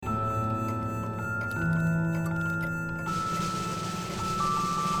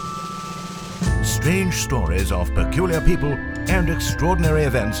strange stories of peculiar people and extraordinary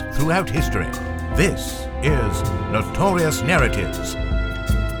events throughout history. This is Notorious Narratives.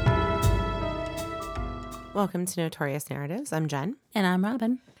 Welcome to Notorious Narratives. I'm Jen. And I'm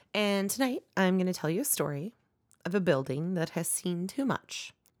Robin. And tonight I'm going to tell you a story of a building that has seen too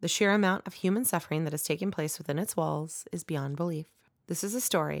much. The sheer amount of human suffering that has taken place within its walls is beyond belief. This is a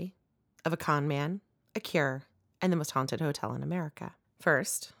story of a con man, a cure, and the most haunted hotel in America.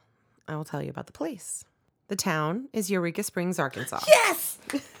 First, I will tell you about the place. The town is Eureka Springs, Arkansas. Yes!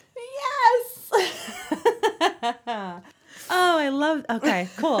 Yes! Oh, I love... Okay,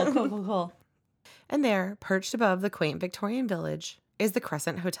 cool. And there, perched above the quaint Victorian village, is the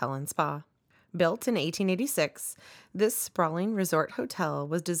Crescent Hotel and Spa. Built in 1886, this sprawling resort hotel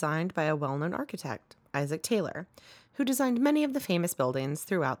was designed by a well-known architect, Isaac Taylor, who designed many of the famous buildings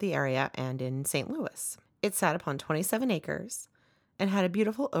throughout the area and in St. Louis. It sat upon 27 acres and had a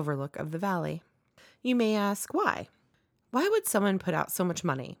beautiful overlook of the valley. You may ask, why? Why would someone put out so much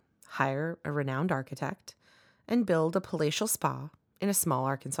money, hire a renowned architect, and build a palatial spa in a small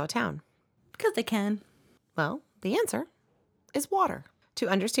Arkansas town? Because they can. Well, the answer is water. To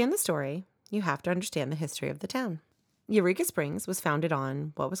understand the story, you have to understand the history of the town. Eureka Springs was founded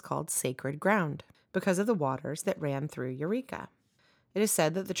on what was called sacred ground because of the waters that ran through Eureka. It is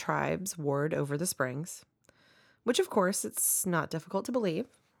said that the tribes warred over the springs, which of course it's not difficult to believe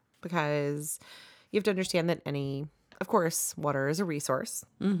because you have to understand that of course, water is a resource.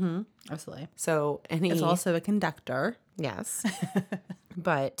 Mm-hmm. Absolutely. So It's also a conductor. Yes.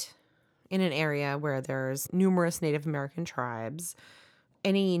 But in an area where there's numerous Native American tribes,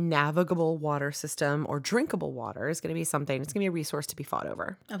 any navigable water system or drinkable water is going to be it's going to be a resource to be fought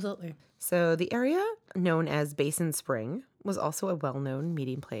over. Absolutely. So the area known as Basin Spring was also a well-known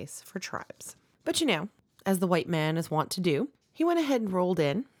meeting place for tribes. But as the white man is wont to do, he went ahead and rolled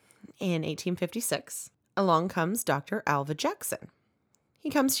in 1856. Along comes Dr. Alva Jackson. He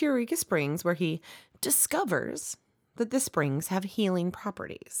comes to Eureka Springs where he discovers that the springs have healing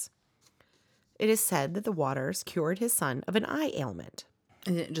properties. It is said that the waters cured his son of an eye ailment.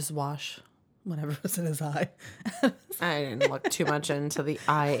 And it just wash whatever was in his eye. I didn't look too much into the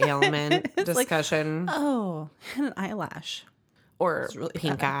eye ailment discussion. Oh, and an eyelash. Or really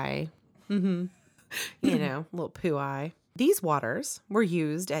pink bad. eye. Mm-hmm. Little poo eye. These waters were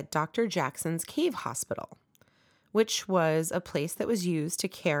used at Dr. Jackson's Cave Hospital, which was a place that was used to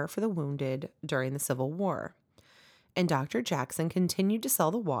care for the wounded during the Civil War. And Dr. Jackson continued to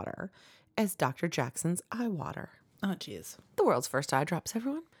sell the water as Dr. Jackson's eye water. Oh, jeez. The world's first eye drops,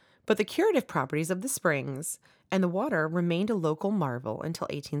 everyone. But the curative properties of the springs and the water remained a local marvel until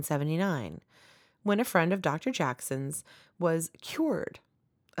 1879, when a friend of Dr. Jackson's was cured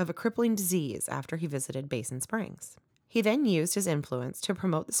of a crippling disease after he visited Basin Springs. He then used his influence to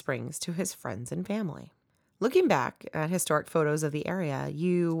promote the springs to his friends and family. Looking back at historic photos of the area,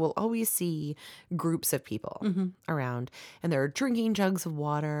 you will always see groups of people around, and they're drinking jugs of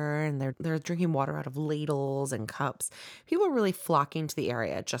water, and they're drinking water out of ladles and cups. People are really flocking to the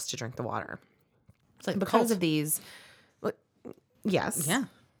area just to drink the water. It's like Because of these, yes. Yeah.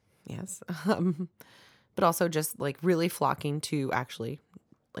 Yes. But also just really flocking to actually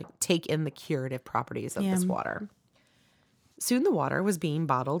take in the curative properties of this water. Soon the water was being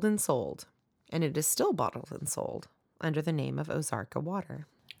bottled and sold. And it is still bottled and sold under the name of Ozarka Water.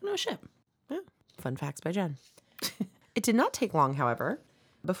 No shit. Yeah. Fun facts by Jen. It did not take long, however,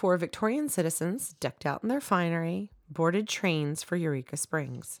 before Victorian citizens, decked out in their finery, boarded trains for Eureka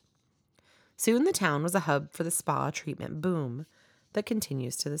Springs. Soon the town was a hub for the spa treatment boom that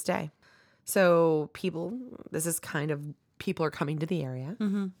continues to this day. So people are coming to the area.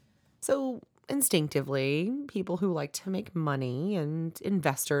 Mm-hmm. So instinctively, people who like to make money and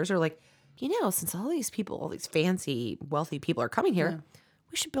investors are like, since all these fancy, wealthy people are coming here,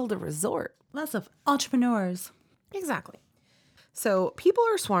 we should build a resort. Lots of entrepreneurs. Exactly. So people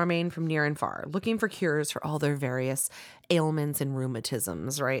are swarming from near and far, looking for cures for all their various ailments and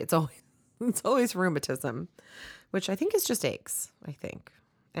rheumatisms, right? It's always rheumatism, which I think is just aches,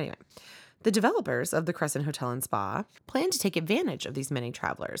 Anyway, the developers of the Crescent Hotel and Spa plan to take advantage of these many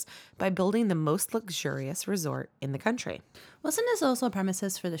travelers by building the most luxurious resort in the country. Wasn't this also a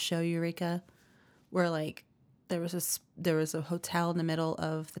premises for the show Eureka, where there was a hotel in the middle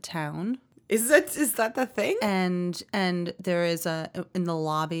of the town? Is that the thing? And there is in the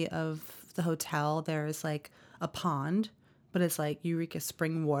lobby of the hotel there is a pond, but it's Eureka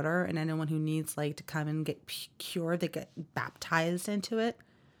spring water, and anyone who needs to come and get cured, they get baptized into it.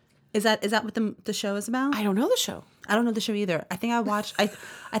 Is that what the show is about? I don't know the show. I don't know the show either. I think I watched. I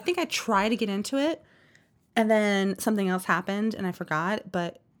think I tried to get into it, and then something else happened, and I forgot.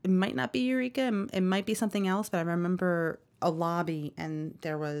 But it might not be Eureka. It might be something else, but I remember a lobby and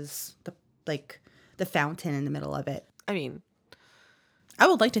there was the fountain in the middle of it. I mean, I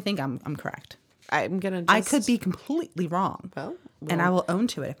would like to think I'm correct. I'm gonna. I could be completely wrong, Well, and I will own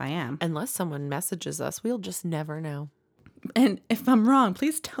to it if I am. unless someone messages us, we'll just never know. And if I'm wrong,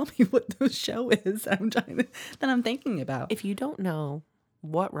 please tell me what the show is that I'm thinking about. If you don't know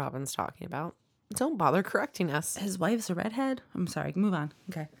what Robin's talking about, don't bother correcting us. His wife's a redhead. I'm sorry. Move on.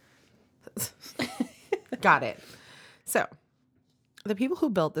 Okay. Got it. So, the people who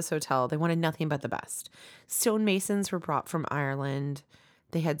built this hotel, they wanted nothing but the best. Stonemasons were brought from Ireland.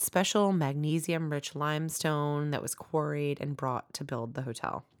 They had special magnesium-rich limestone that was quarried and brought to build the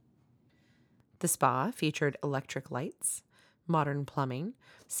hotel. The spa featured electric lights, modern plumbing,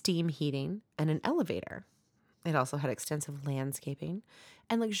 steam heating, and an elevator. It also had extensive landscaping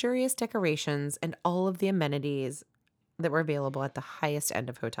and luxurious decorations and all of the amenities that were available at the highest end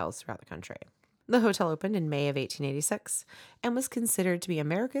of hotels throughout the country. The hotel opened in May of 1886 and was considered to be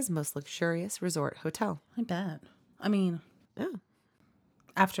America's most luxurious resort hotel. I bet. I mean, Yeah.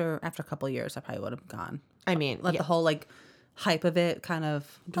 after a couple of years, I probably would have gone. I mean, Let the whole hype of it kind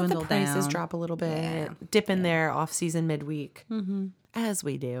of let dwindle the prices down. drop a little bit, Yeah. dip in there off-season midweek, as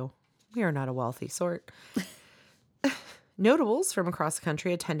we do. We are not a wealthy sort. Notables from across the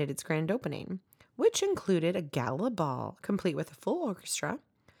country attended its grand opening, which included a gala ball complete with a full orchestra,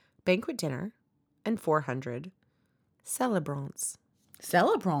 banquet dinner, and 400 celebrants.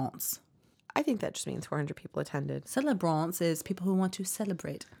 Celebrants. I think that just means 400 people attended. Celebrants is people who want to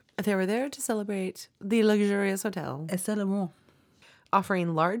celebrate. They were there to celebrate the luxurious hotel, A celebrant.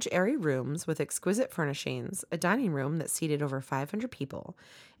 offering large airy rooms with exquisite furnishings, a dining room that seated over 500 people,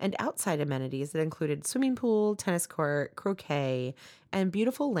 and outside amenities that included swimming pool, tennis court, croquet, and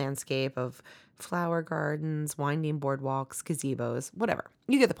beautiful landscape of flower gardens, winding boardwalks, gazebos, whatever.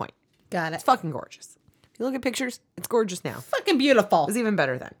 You get the point. Got It's it. fucking gorgeous. If you look at pictures, it's gorgeous now. Fucking beautiful. It was even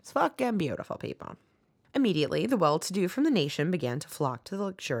better then. It's fucking beautiful, people. Immediately, the well-to-do from the nation began to flock to the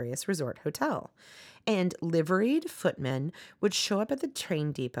luxurious resort hotel, and liveried footmen would show up at the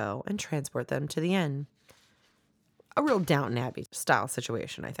train depot and transport them to the inn. A real Downton Abbey style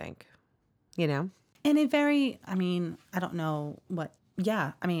situation, I think. You know? And a very, I mean, I don't know what,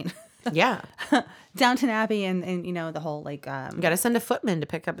 yeah, I mean, Yeah. Downton Abbey and the whole You got to send a footman to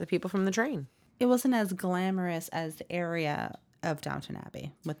pick up the people from the train. it wasn't as glamorous as the area of Downton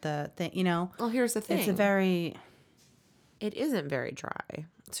Abbey with the thing, Well, here's the thing. it's a very, It isn't very dry.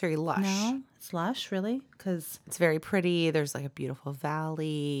 It's very lush. no, it's lush, really, because It's very pretty. There's like a beautiful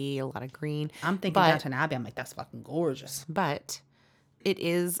valley, a lot of green. I'm thinking But- Downton Abbey, I'm like, that's fucking gorgeous. But it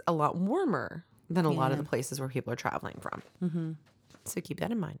is a lot warmer than a lot of the places where people are traveling from. Mm-hmm. So keep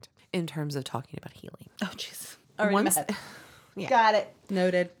that in mind in terms of talking about healing. Oh, jeez. Once, Got it.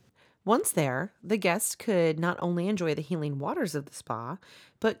 Noted. once there, the guest could not only enjoy the healing waters of the spa,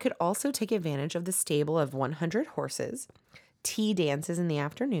 but could also take advantage of the stable of 100 horses, tea dances in the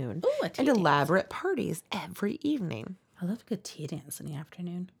afternoon, Ooh, a tea and dance. elaborate parties every evening. I love a good tea dance in the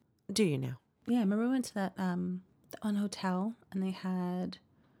afternoon. Do you know? Yeah, I remember we went to that one hotel and they had,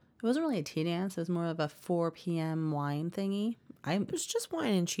 it wasn't really a tea dance. It was more of a 4 p.m. wine thingy. It was just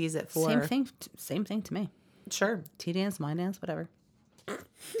wine and cheese at 4. Same thing to me. Sure. Tea dance, wine dance, whatever.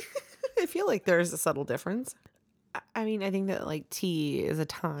 I feel like there's a subtle difference. I mean, I think that like tea is a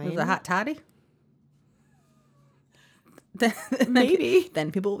time. It was a hot toddy. Maybe.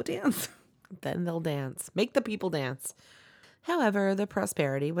 Then people would dance. Then they'll dance. Make the people dance. However, the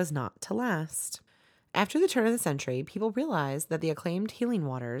prosperity was not to last. After the turn of the century, people realized that the acclaimed healing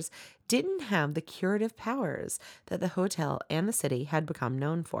waters didn't have the curative powers that the hotel and the city had become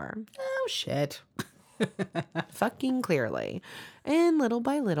known for. Oh, shit. Fucking clearly. And little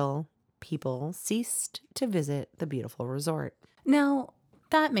by little, people ceased to visit the beautiful resort. Now,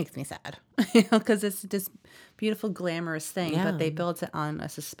 that makes me sad. Because it's this beautiful, glamorous thing, Yeah. but they built it on a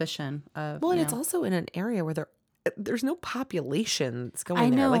suspicion of, Well, and it's also in an area where there's no population that's going I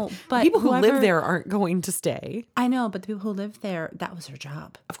there. know, Like, the but people who live whoever- there aren't going to stay. I know, but the people who lived there, that was their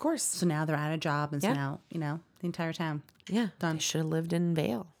job. Of course. So now they're out of job, and so Yeah. now, the entire town. Yeah. Done. They should have lived in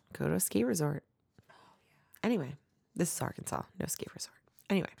Vail. Go to a ski resort. Anyway, this is Arkansas. No ski resort.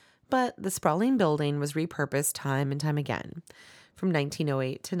 Anyway, but the sprawling building was repurposed time and time again. From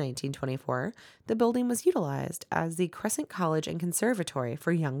 1908 to 1924, the building was utilized as the Crescent College and Conservatory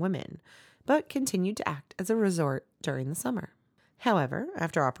for young women, but continued to act as a resort during the summer. However,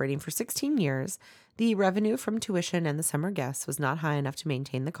 after operating for 16 years, the revenue from tuition and the summer guests was not high enough to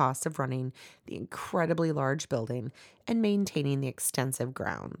maintain the cost of running the incredibly large building and maintaining the extensive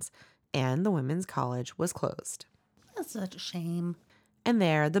grounds, and the women's college was closed. That's such a shame. And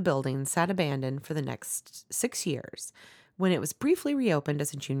there, the building sat abandoned for the next 6 years, when it was briefly reopened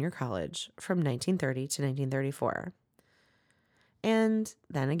as a junior college from 1930 to 1934. And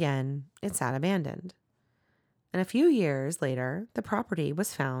then again, it sat abandoned. And a few years later, the property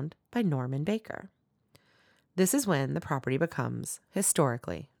was found by Norman Baker. This is when the property becomes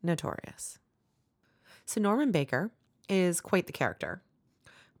historically notorious. So Norman Baker is quite the character.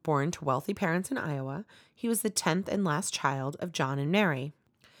 Born to wealthy parents in Iowa, he was the 10th and last child of John and Mary.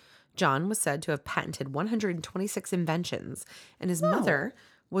 John was said to have patented 126 inventions, and his mother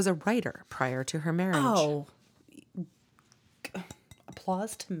was a writer prior to her marriage. Oh.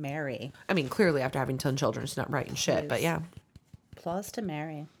 Applause to Mary. I mean, clearly after having 10 children, she's not writing shit, but yeah. Applause to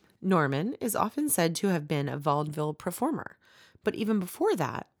Mary. Norman is often said to have been a vaudeville performer, but even before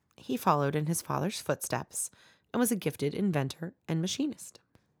that, he followed in his father's footsteps and was a gifted inventor and machinist.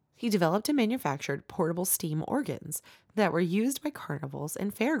 He developed and manufactured portable steam organs that were used by carnivals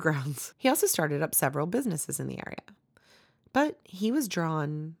and fairgrounds. He also started up several businesses in the area. But he was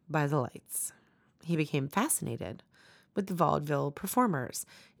drawn by the lights. He became fascinated with the vaudeville performers,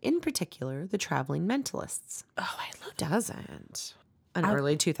 in particular the traveling mentalists. Oh, I love Who doesn't? An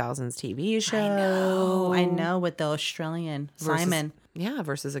early 2000s TV show. I know, with the Australian Simon.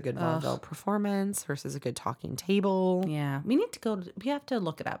 Versus a good vaudeville performance, versus a good talking table. Yeah, we need to go. We have to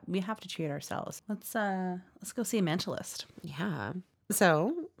look it up. We have to treat ourselves. Let's go see a mentalist. Yeah.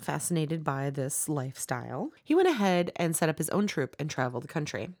 So, fascinated by this lifestyle, he went ahead and set up his own troupe and traveled the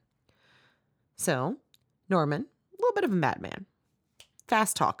country. So, Norman, a little bit of a madman,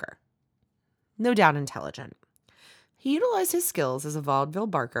 fast talker, no doubt intelligent. He utilized his skills as a vaudeville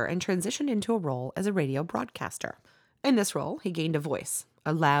barker and transitioned into a role as a radio broadcaster. In this role, he gained a voice,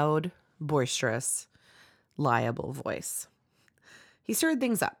 a loud, boisterous, liable voice. He stirred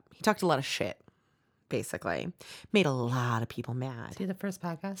things up. He talked a lot of shit, basically. Made a lot of people mad. Is he the first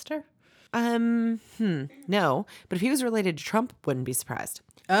podcaster? No. But if he was related to Trump, wouldn't be surprised.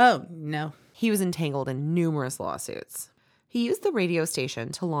 Oh, no. He was entangled in numerous lawsuits. He used the radio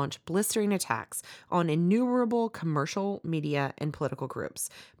station to launch blistering attacks on innumerable commercial, media, and political groups,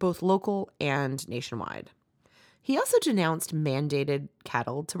 both local and nationwide. He also denounced mandated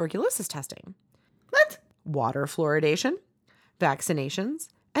cattle tuberculosis testing. What? Water fluoridation, vaccinations,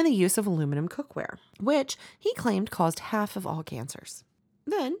 and the use of aluminum cookware, which he claimed caused half of all cancers.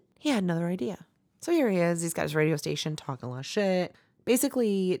 Then he had another idea. So here he is, he's got his radio station talking a lot of shit,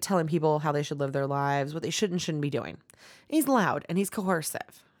 basically telling people how they should live their lives, what they should and shouldn't be doing. And he's loud and he's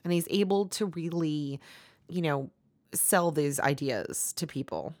coercive and he's able to really, sell these ideas to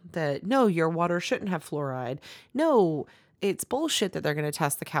people that, no, your water shouldn't have fluoride. No, it's bullshit that they're going to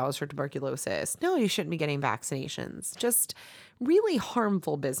test the cows for tuberculosis. No, you shouldn't be getting vaccinations. Just really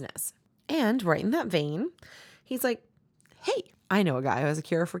harmful business. And right in that vein, he's like, hey, I know a guy who has a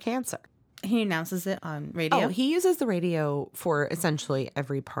cure for cancer. He announces it on radio? Oh, he uses the radio for essentially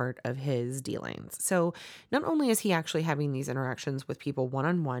every part of his dealings. So not only is he actually having these interactions with people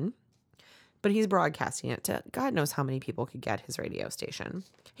one-on-one, but he's broadcasting it to God knows how many people could get his radio station.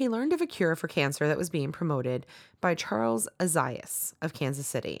 He learned of a cure for cancer that was being promoted by Charles Azias of Kansas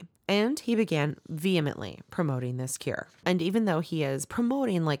City, and he began vehemently promoting this cure. And even though he is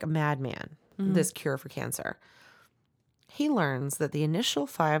promoting like a madman this cure for cancer, he learns that the initial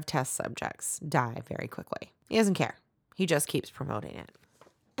 5 test subjects die very quickly. He doesn't care. He just keeps promoting it.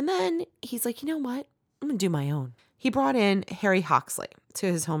 And then he's like, you know what? I'm going to do my own. He brought in Harry Hoxley to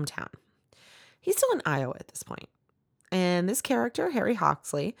his hometown. He's still in Iowa at this point. And this character, Harry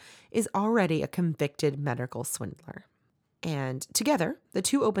Hoxley, is already a convicted medical swindler. And together, the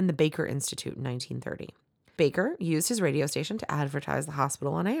two opened the Baker Institute in 1930. Baker used his radio station to advertise the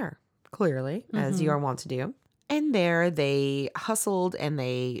hospital on air, clearly, as you are wont to do. And there they hustled and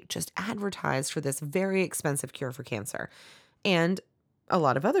they just advertised for this very expensive cure for cancer and a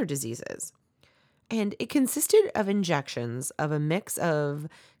lot of other diseases. And it consisted of injections of a mix of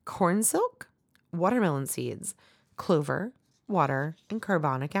corn silk, watermelon seeds, clover, water, and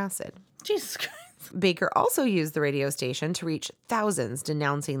carbonic acid. Jesus Christ. Baker also used the radio station to reach thousands,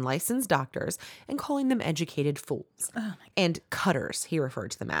 denouncing licensed doctors and calling them educated fools. And cutters, he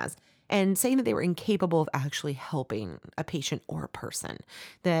referred to them as, and saying that they were incapable of actually helping a patient or a person,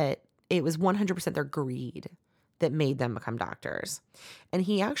 that it was 100% their greed that made them become doctors. And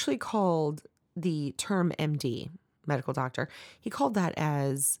he actually called the term MD, medical doctor, he called that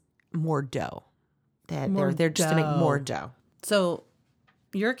as more dough. That they're just to make more dough. So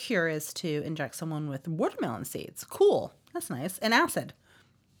your cure is to inject someone with watermelon seeds. Cool. That's nice. And acid.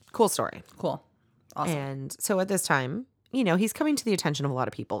 Cool story. Cool. Awesome. And so at this time, he's coming to the attention of a lot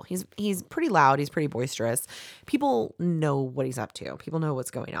of people. He's pretty loud. He's pretty boisterous. People know what he's up to. People know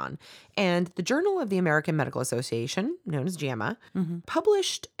what's going on. And the Journal of the American Medical Association, known as JAMA,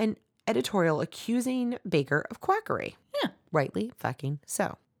 published an editorial accusing Baker of quackery. Yeah. Rightly fucking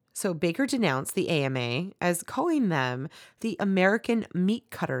so. So Baker denounced the AMA as calling them the American Meat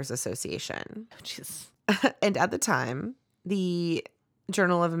Cutters Association. Jeez. And at the time, the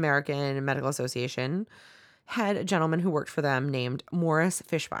Journal of American Medical Association had a gentleman who worked for them named Morris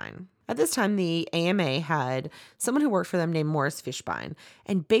Fishbein. At this time, the AMA had someone who worked for them named Morris Fishbein,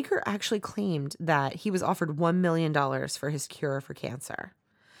 and Baker actually claimed that he was offered $1 million for his cure for cancer,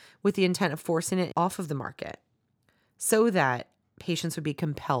 with the intent of forcing it off of the market so that patients would be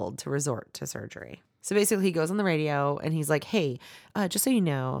compelled to resort to surgery. So basically, he goes on the radio and he's like, hey, just so you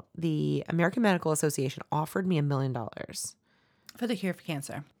know, the American Medical Association offered me $1 million For the cure for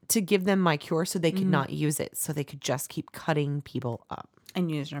cancer. to give them my cure so they could not use it, so they could just keep cutting people up.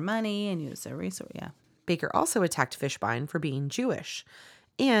 And use their money and use their resource. Yeah. Baker also attacked Fishbein for being Jewish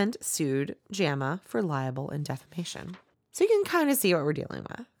and sued JAMA for libel and defamation. So you can kind of see what we're dealing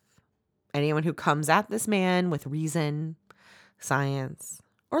with. Anyone who comes at this man with reason, science,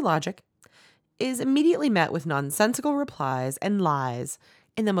 or logic is immediately met with nonsensical replies and lies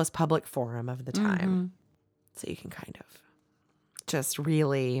in the most public forum of the time. So you can kind of just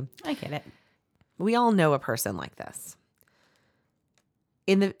really... I get it. We all know a person like this.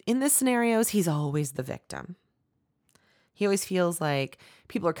 In the scenarios, he's always the victim. He always feels like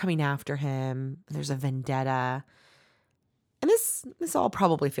people are coming after him. There's a vendetta. And this all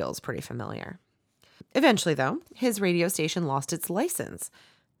probably feels pretty familiar. Eventually, though, his radio station lost its license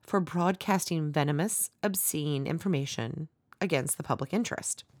for broadcasting venomous, obscene information against the public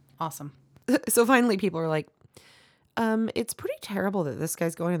interest. Awesome. So finally, people are like, it's pretty terrible that this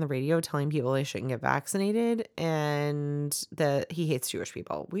guy's going on the radio telling people they shouldn't get vaccinated and that he hates Jewish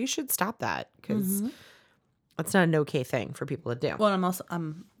people. We should stop that because that's not an okay thing for people to do. Well,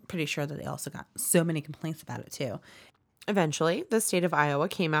 I'm pretty sure that they also got so many complaints about it too. Eventually, the state of Iowa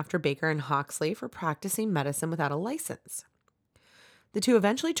came after Baker and Hoxley for practicing medicine without a license. The two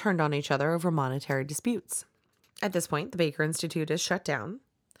eventually turned on each other over monetary disputes. At this point, the Baker Institute is shut down,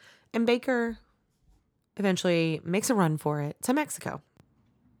 and Baker eventually makes a run for it to Mexico,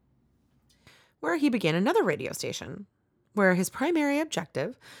 where he began another radio station, where his primary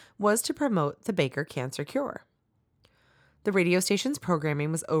objective was to promote the Baker cancer cure. The radio station's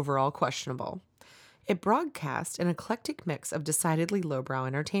programming was overall questionable. It broadcast an eclectic mix of decidedly lowbrow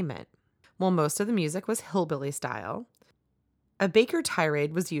entertainment. While most of the music was hillbilly style, a Baker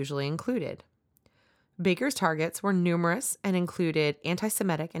tirade was usually included. Baker's targets were numerous and included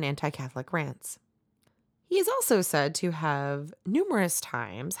anti-Semitic and anti-Catholic rants. He is also said to have numerous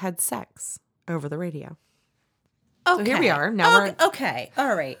times had sex over the radio. Okay. So here we are. Now we're okay.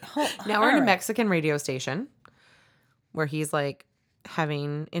 All right. now we're in a Mexican radio station where he's like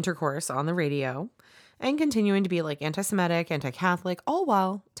having intercourse on the radio and continuing to be like anti-Semitic, anti-Catholic, all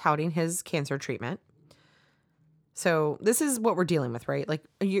while touting his cancer treatment. So this is what we're dealing with, right? Like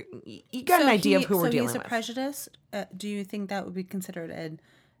you got an idea of who we're dealing with. So he's a prejudiced. Do you think that would be considered an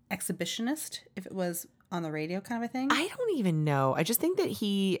exhibitionist if it was on the radio kind of a thing? I don't even know. I just think that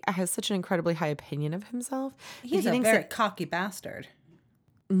he has such an incredibly high opinion of himself. He's a very cocky bastard.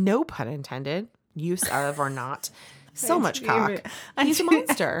 No pun intended. Use of or not. So much cock. He's a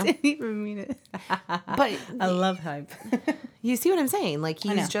monster. I didn't even mean it. But I love hype. you see what I'm saying? Like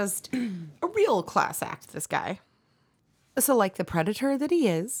he's just a real class act, this guy. So like the predator that he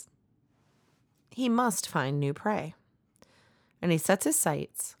is, he must find new prey. And he sets his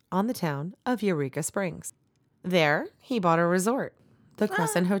sights on the town of Eureka Springs. There, he bought a resort, the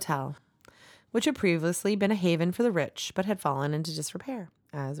Crescent Hotel, which had previously been a haven for the rich but had fallen into disrepair,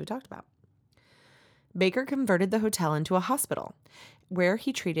 as we talked about. Baker converted the hotel into a hospital, where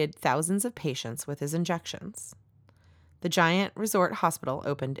he treated thousands of patients with his injections. The giant resort hospital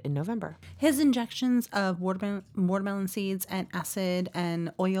opened in November. His injections of watermelon seeds and acid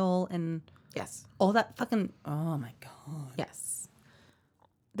and oil and Yes. all that fucking... Oh, my God. Yes.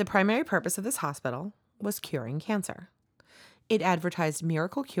 The primary purpose of this hospital was curing cancer. It advertised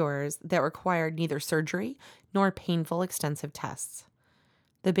miracle cures that required neither surgery nor painful, extensive tests.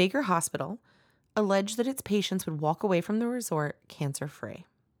 The Baker Hospital alleged that its patients would walk away from the resort cancer-free.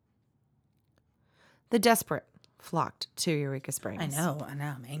 The desperate flocked to Eureka Springs. I know.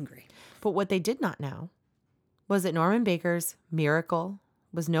 I'm angry. But what they did not know was that Norman Baker's miracle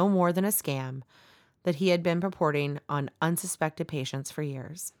was no more than a scam that he had been purporting on unsuspected patients for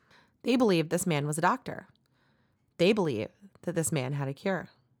years. They believed this man was a doctor. They believed that this man had a cure.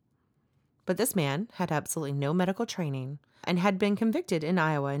 But this man had absolutely no medical training and had been convicted in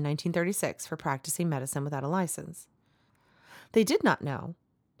Iowa in 1936 for practicing medicine without a license. They did not know,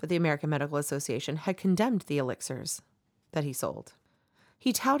 but the American Medical Association had condemned the elixirs that he sold.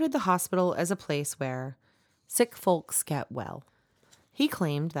 He touted the hospital as a place where sick folks get well. He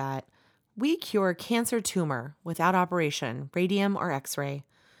claimed that we cure cancer tumor without operation, radium, or x-ray.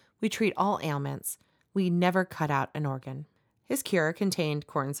 We treat all ailments. We never cut out an organ. His cure contained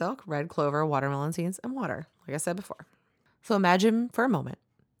corn silk, red clover, watermelon seeds, and water, like I said before. So imagine for a moment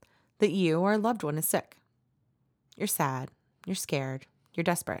that you or a loved one is sick. You're sad, you're scared, you're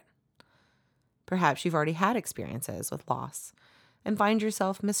desperate. Perhaps you've already had experiences with loss and find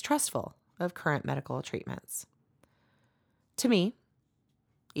yourself mistrustful of current medical treatments. To me,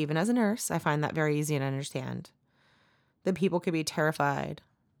 even as a nurse, I find that very easy to understand. That people could be terrified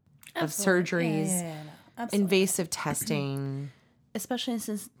of surgeries, invasive testing. Especially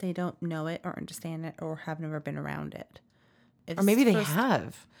since they don't know it or understand it or have never been around it. Or maybe they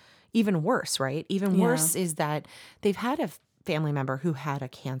have. Even worse, right? Even worse is that they've had a family member who had a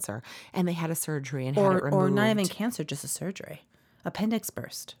cancer and they had a surgery and had it removed. Or not even cancer, just a surgery. Appendix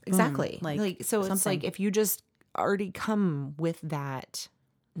burst. Exactly. Boom. So it's like if you just already come with that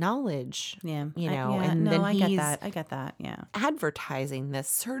knowledge, and then I he's get that. Yeah. advertising this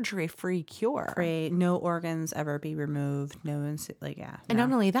surgery-free cure. Great. No organs ever be removed. And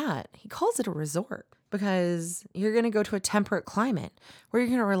not only that, he calls it a resort because you're going to go to a temperate climate where you're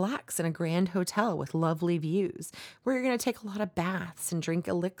going to relax in a grand hotel with lovely views, where you're going to take a lot of baths and drink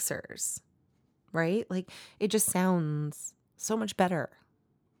elixirs, right? Like it just sounds so much better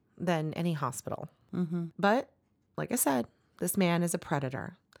than any hospital. Mm-hmm. But like I said, this man is a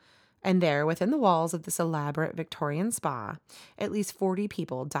predator. And there, within the walls of this elaborate Victorian spa, at least 40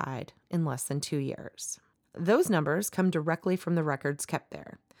 people died in less than 2 years. Those numbers come directly from the records kept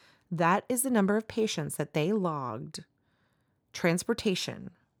there. That is the number of patients that they logged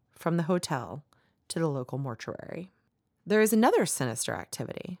transportation from the hotel to the local mortuary. There is another sinister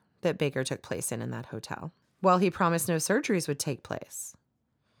activity that Baker took place in that hotel. While he promised no surgeries would take place,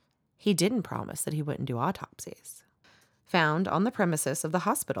 he didn't promise that he wouldn't do autopsies. Found on the premises of the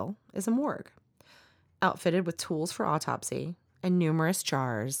hospital is a morgue, outfitted with tools for autopsy and numerous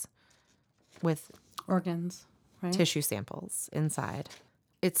jars with organs, right? Tissue samples inside.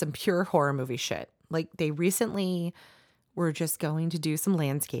 It's some pure horror movie shit. Like they recently were just going to do some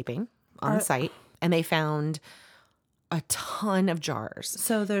landscaping on site and they found a ton of jars.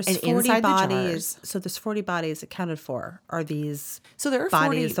 So there's 40 bodies. So there's 40 bodies accounted for. Are these there are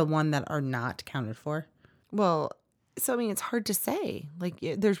bodies the one that are not accounted for? Well, so, I mean, it's hard to say. Like,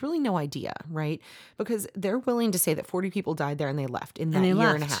 there's really no idea, right? Because they're willing to say that 40 people died there and they left in that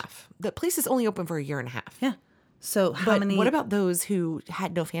year and a half. The place is only open for a year and a half. Yeah. So how many? What about those who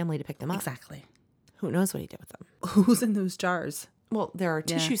had no family to pick them up? Exactly. Who knows what he did with them? Who's in those jars? Well, there are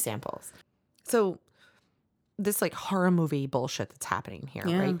tissue samples. So this like horror movie bullshit that's happening here,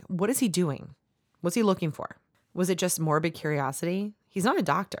 right? What is he doing? What's he looking for? Was it just morbid curiosity? He's not a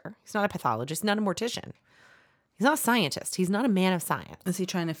doctor. He's not a pathologist. He's not a mortician. He's not a scientist. He's not a man of science. Is he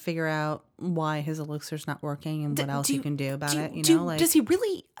trying to figure out why his elixir's not working and what else he can do about it? Does he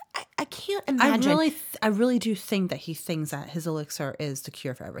really? I can't imagine. I really do think that he thinks that his elixir is the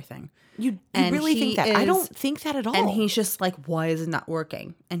cure for everything. You really think that? I don't think that at all. And he's just like, why is it not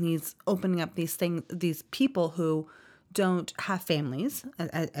working? And he's opening up these people who don't have families,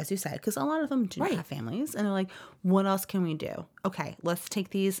 as you said, because a lot of them do not have families. And they're like, what else can we do? Okay, let's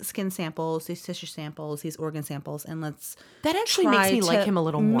take these skin samples, these tissue samples, these organ samples, and let's That actually makes me like him a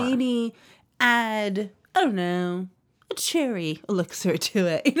little more. Maybe add, I don't know, a cherry elixir to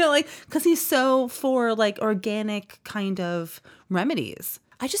it. Because he's so for like organic kind of remedies.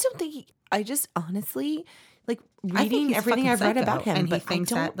 I just don't think I just honestly, like reading everything I've read about him, but I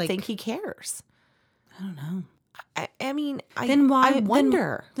don't think he cares. I don't know. I mean, I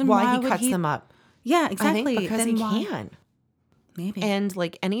wonder why he cuts them up. Yeah, exactly. I think because he can. Maybe. And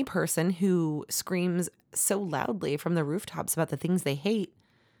like any person who screams so loudly from the rooftops about the things they hate,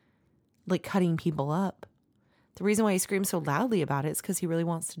 like cutting people up, the reason why he screams so loudly about it is because he really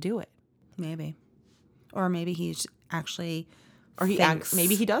wants to do it. Maybe. Or maybe he's actually...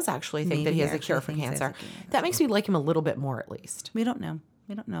 maybe he does actually think that he has a cure for cancer. That makes me like him a little bit more, at least. We don't know.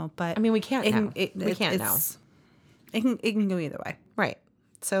 But I mean, we can't know. We can't know. It can go either way. Right.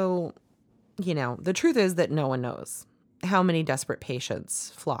 So, the truth is that no one knows how many desperate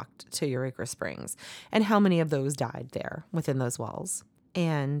patients flocked to Eureka Springs and how many of those died there within those walls.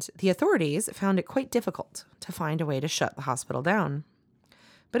 And the authorities found it quite difficult to find a way to shut the hospital down.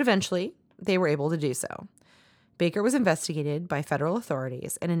 But eventually, they were able to do so. Baker was investigated by federal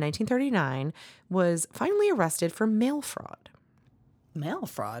authorities and in 1939 was finally arrested for mail fraud. Mail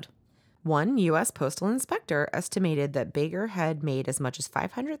fraud? One U.S. postal inspector estimated that Baker had made as much as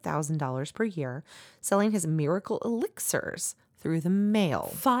 $500,000 per year selling his miracle elixirs through the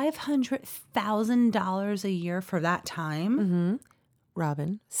mail. $500,000 a year for that time?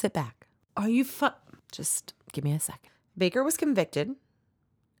 Robin, sit back. Are you Just give me a second. Baker was convicted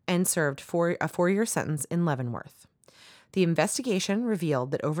and served a 4-year sentence in Leavenworth. The investigation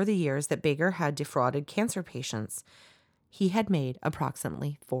revealed that over the years that Baker had defrauded cancer patients, he had made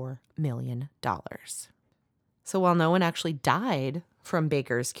approximately $4 million. So while no one actually died from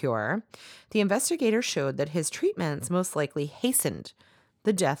Baker's cure, the investigators showed that his treatments most likely hastened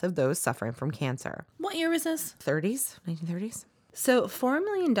the death of those suffering from cancer. What year was this? 1930s. So $4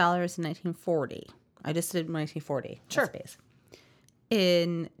 million in 1940. I just did 1940. Sure. Space.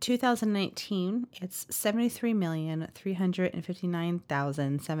 In 2019, it's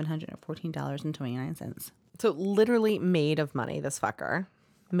 $73,359,714.29. So literally made of money, this fucker.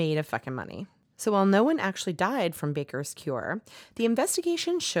 Made of fucking money. So while no one actually died from Baker's cure, the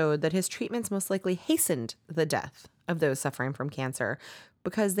investigation showed that his treatments most likely hastened the death of those suffering from cancer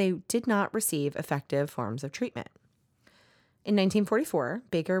because they did not receive effective forms of treatment. In 1944,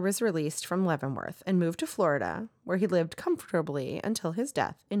 Baker was released from Leavenworth and moved to Florida, where he lived comfortably until his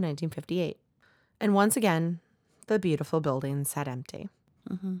death in 1958. And once again, the beautiful building sat empty,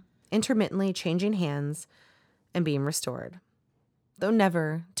 intermittently changing hands and being restored, though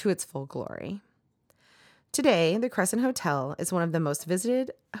never to its full glory. Today, the Crescent Hotel is one of the most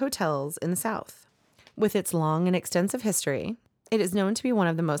visited hotels in the South. With its long and extensive history, it is known to be one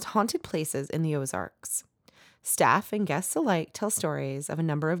of the most haunted places in the Ozarks. Staff and guests alike tell stories of a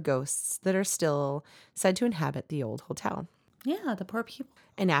number of ghosts that are still said to inhabit the old hotel. Yeah, the poor people.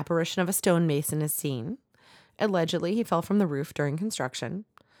 An apparition of a stonemason is seen. Allegedly, he fell from the roof during construction.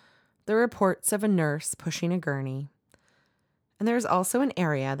 There are reports of a nurse pushing a gurney. And there is also an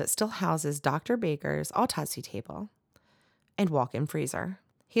area that still houses Dr. Baker's autopsy table and walk-in freezer.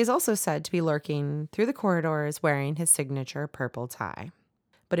 He is also said to be lurking through the corridors wearing his signature purple tie.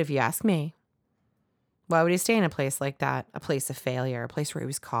 But if you ask me, why would he stay in a place like that? A place of failure, a place where he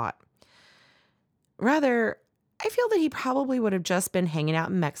was caught? Rather, I feel that he probably would have just been hanging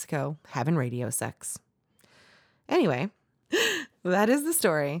out in Mexico having radio sex. Anyway, that is the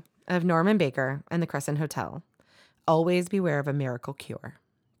story of Norman Baker and the Crescent Hotel. Always beware of a miracle cure.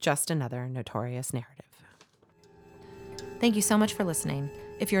 Just another notorious narrative. Thank you so much for listening.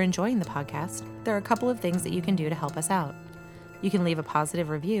 If you're enjoying the podcast, there are a couple of things that you can do to help us out. You can leave a positive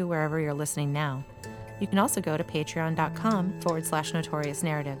review wherever you're listening now. You can also go to patreon.com/notorious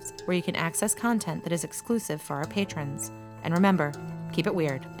narratives, where you can access content that is exclusive for our patrons. And remember, keep it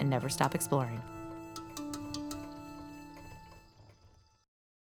weird and never stop exploring.